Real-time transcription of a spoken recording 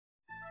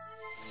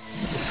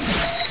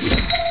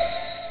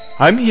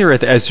I'm here at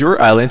the Azure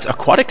Islands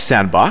Aquatic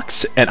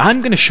Sandbox, and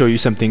I'm going to show you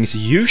some things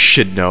you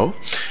should know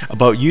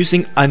about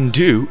using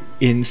undo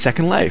in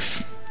Second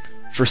Life.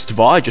 First of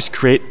all, I just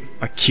create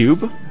a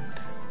cube,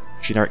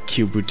 generic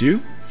cube would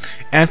do.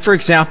 And for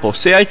example,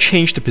 say I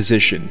change the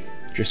position,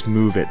 just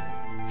move it.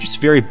 Just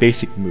very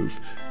basic move.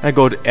 I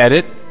go to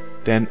edit,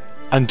 then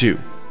undo.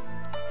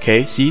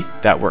 Okay, see,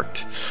 that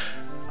worked.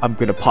 I'm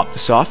going to pop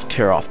this off,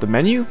 tear off the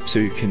menu so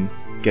you can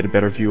get a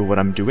better view of what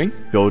I'm doing.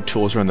 Build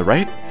tools are on the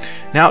right.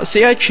 Now,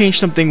 say I change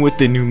something with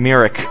the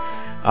numeric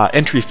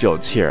entry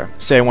fields here.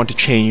 Say I want to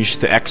change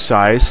the X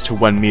size to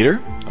 1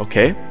 meter.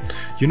 Okay.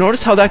 You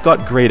notice how that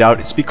got grayed out?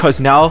 It's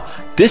because now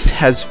this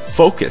has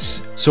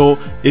focus. So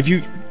if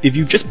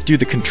you just do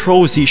the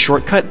Control-Z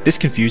shortcut, this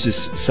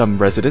confuses some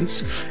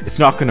residents. It's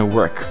not going to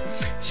work.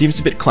 Seems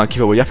a bit clunky,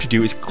 but what you have to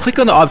do is click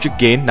on the object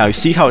gain. Now you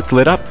see how it's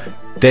lit up?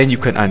 Then you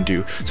can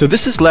undo. So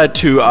this has led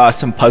to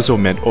some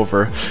puzzlement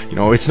over,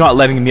 it's not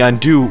letting me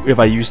undo if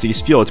I use these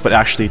fields, but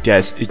actually it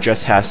does. It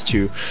just has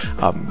to,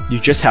 you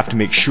just have to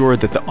make sure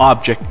that the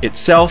object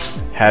itself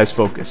has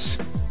focus.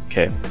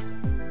 Okay.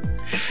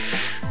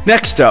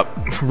 Next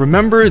up,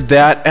 remember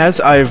that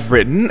as I've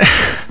written,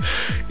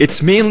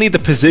 it's mainly the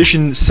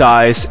position,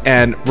 size,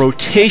 and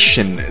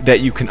rotation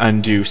that you can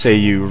undo. Say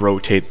you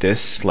rotate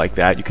this like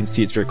that, you can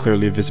see it's very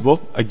clearly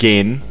visible.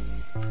 Again,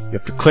 you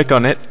have to click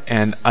on it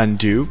and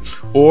undo.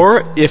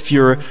 Or if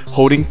you're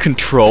holding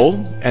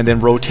Control and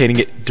then rotating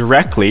it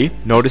directly,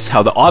 notice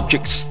how the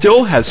object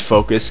still has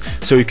focus,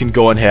 so you can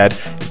go ahead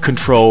and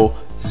Control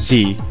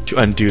Z to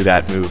undo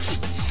that move.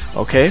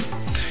 Okay?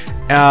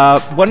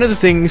 One of the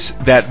things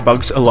that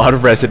bugs a lot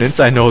of residents,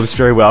 I know this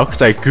very well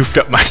because I goofed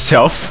up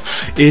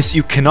myself, is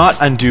you cannot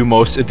undo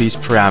most of these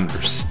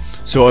parameters.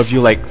 So if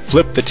you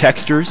flip the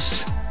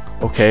textures,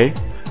 okay,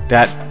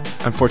 that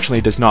unfortunately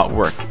does not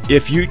work.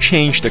 If you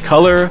change the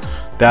color,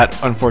 that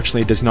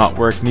unfortunately does not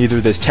work. Neither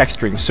does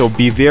texturing. So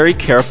be very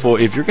careful.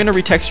 If you're going to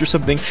retexture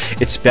something,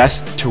 it's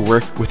best to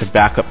work with a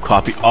backup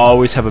copy.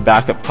 Always have a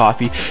backup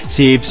copy.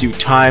 Saves you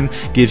time,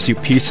 gives you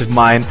peace of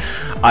mind.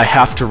 I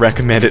have to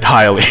recommend it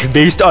highly.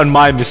 Based on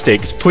my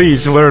mistakes,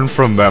 please learn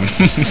from them.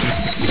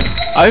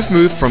 I've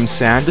moved from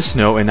sand to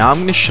snow, and now I'm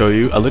going to show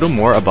you a little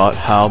more about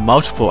how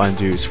multiple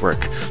undos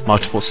work.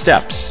 Multiple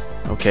steps.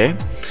 Okay?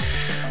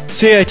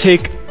 Say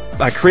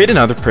I create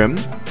another prim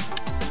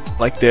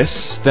like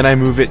this, then I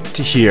move it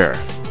to here.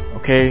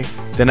 Okay?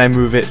 Then I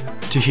move it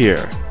to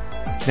here.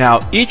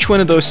 Now, each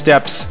one of those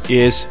steps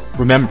is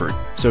remembered.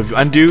 So if you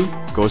undo,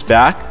 goes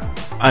back,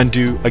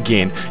 undo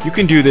again. You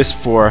can do this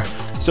for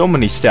so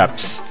many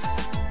steps.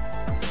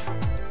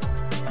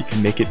 You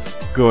can make it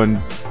go in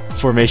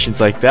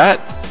formations like that,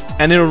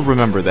 and it'll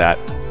remember that.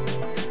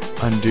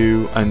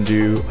 Undo,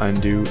 undo,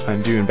 undo,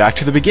 undo, and back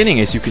to the beginning,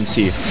 as you can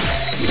see.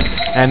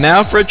 And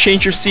now for a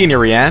change of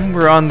scenery, and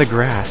we're on the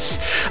grass.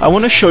 I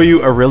want to show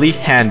you a really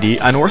handy,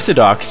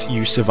 unorthodox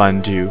use of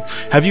undo.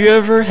 Have you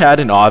ever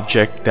had an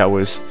object that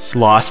was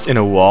lost in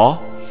a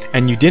wall,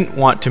 and you didn't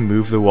want to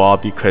move the wall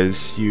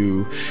because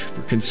you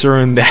were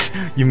concerned that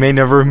you may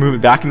never move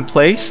it back in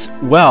place?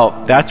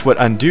 Well, that's what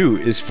undo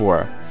is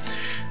for.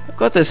 I've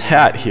got this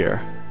hat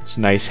here. It's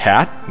a nice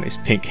hat, nice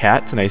pink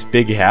hat, it's a nice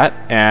big hat,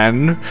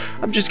 and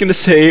I'm just gonna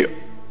say,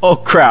 oh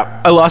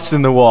crap, I lost it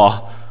in the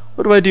wall.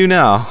 What do I do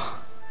now?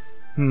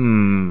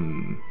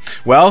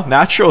 Well,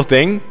 natural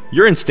thing,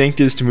 your instinct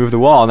is to move the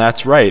wall, and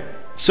that's right.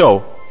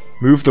 So,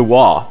 move the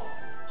wall.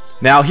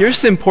 Now,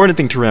 here's the important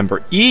thing to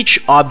remember.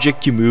 Each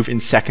object you move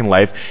in Second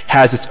Life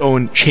has its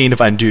own chain of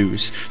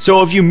undos.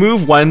 So if you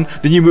move one,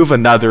 then you move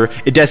another,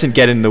 it doesn't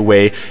get in the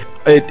way.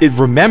 It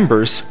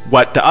remembers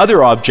what the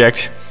other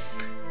object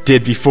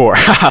did before.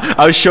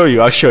 I'll show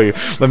you.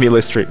 Let me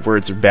illustrate.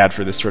 Words are bad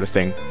for this sort of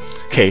thing.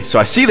 Okay, so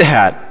I see the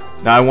hat.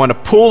 Now I want to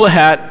pull the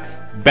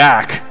hat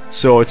back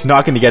so it's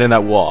not going to get in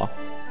that wall.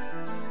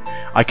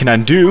 I can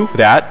undo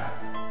that.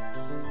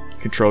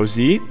 Control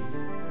Z.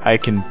 I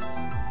can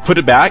put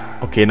it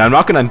back. Okay, now I'm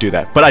not going to undo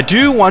that. But I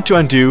do want to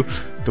undo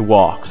the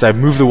wall because I've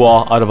moved the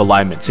wall out of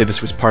alignment. Say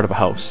this was part of a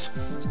house.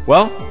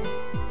 Well,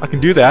 I can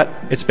do that.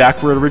 It's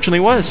back where it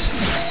originally was.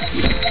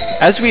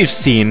 As we've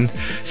seen,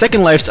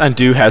 Second Life's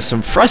undo has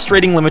some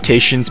frustrating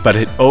limitations, but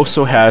it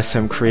also has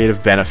some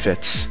creative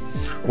benefits.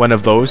 One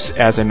of those,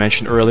 as I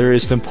mentioned earlier,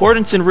 is the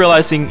importance in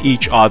realizing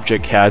each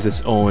object has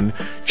its own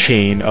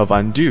chain of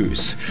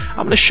undos. I'm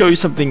going to show you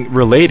something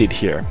related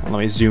here. Let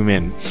me zoom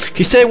in.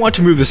 Okay, say I want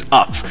to move this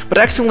up, but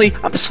accidentally,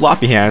 I'm a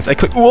sloppy hands. I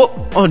click,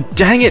 oh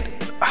dang it!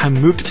 I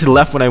moved it to the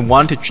left when I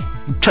wanted to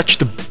touch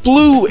the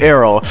blue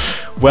arrow.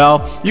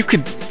 Well, you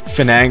could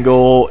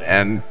finagle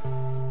and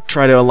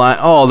try to align.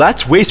 Oh,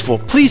 that's wasteful.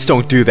 Please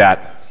don't do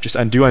that. Just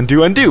undo,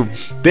 undo, undo.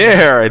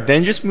 There,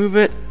 then just move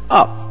it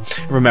up.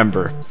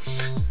 Remember,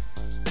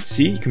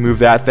 see, you can move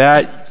that,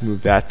 you can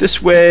move that this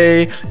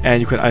way,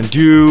 and you can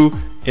undo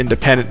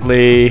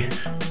independently.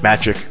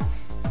 Magic.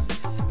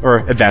 Or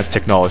advanced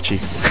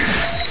technology.